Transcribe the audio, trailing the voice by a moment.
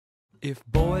If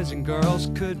boys and girls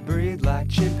could breathe like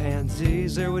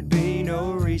chimpanzees, there would be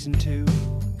no reason to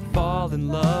fall in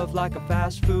love like a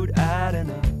fast food ad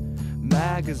in a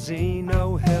magazine.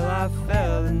 Oh hell, I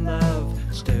fell in love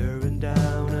staring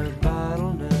down a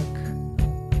bottleneck,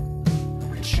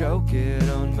 choking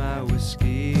on my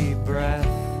whiskey breath.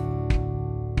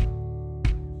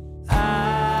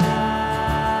 I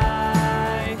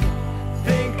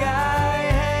think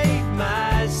I hate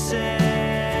myself.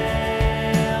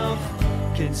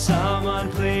 Can someone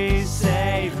please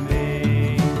save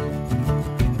me?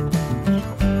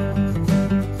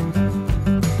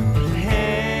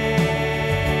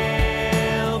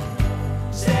 Help,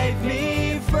 save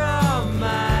me from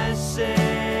myself.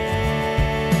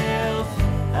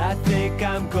 I think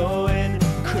I'm going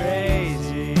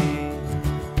crazy.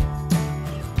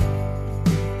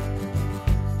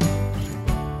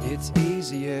 It's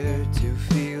easier to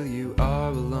feel you are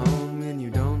alone when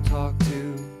you don't talk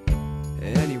to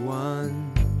anyone.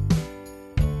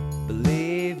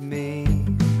 Believe me,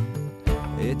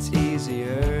 it's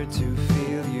easier to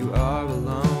feel you are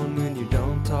alone when you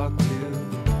don't talk to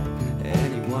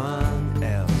anyone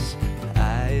else.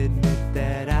 I admit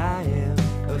that I am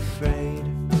afraid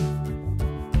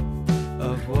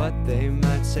of what they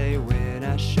might say when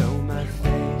I show my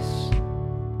face.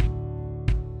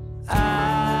 I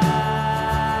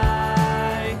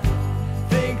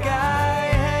think I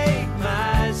hate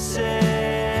myself.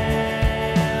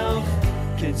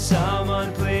 Can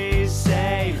someone please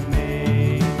save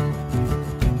me?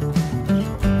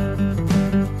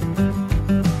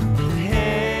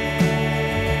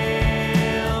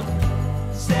 Help,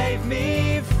 save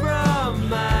me from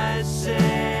myself.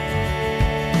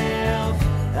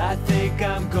 I think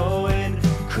I'm going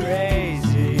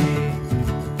crazy.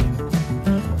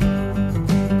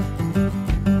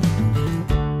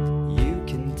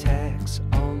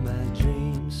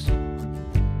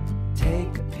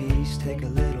 Take a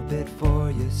little bit for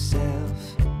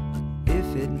yourself.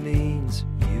 If it means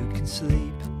you can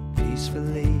sleep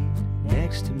peacefully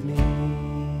next to me.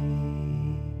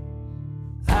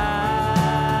 I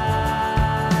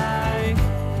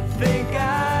think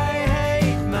I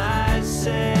hate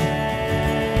myself.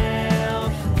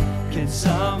 Can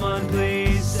someone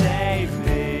please save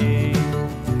me?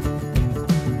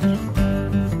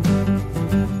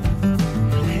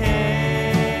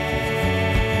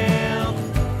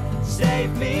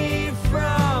 Save me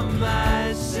from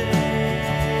myself.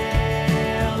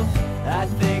 I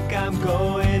think I'm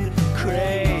going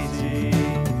crazy.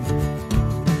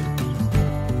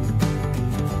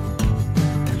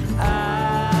 I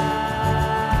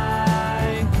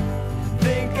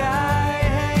think I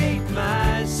hate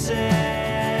myself.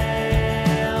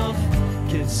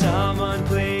 Can someone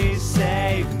please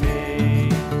save me?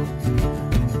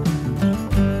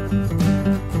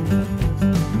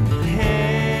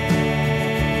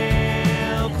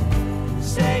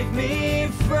 Save me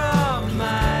from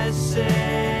myself.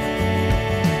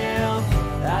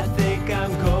 I think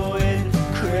I'm going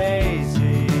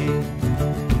crazy.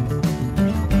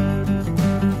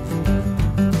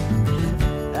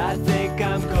 I think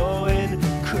I'm going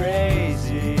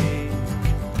crazy.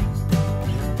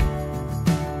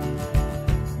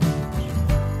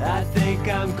 I think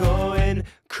I'm going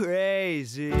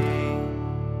crazy.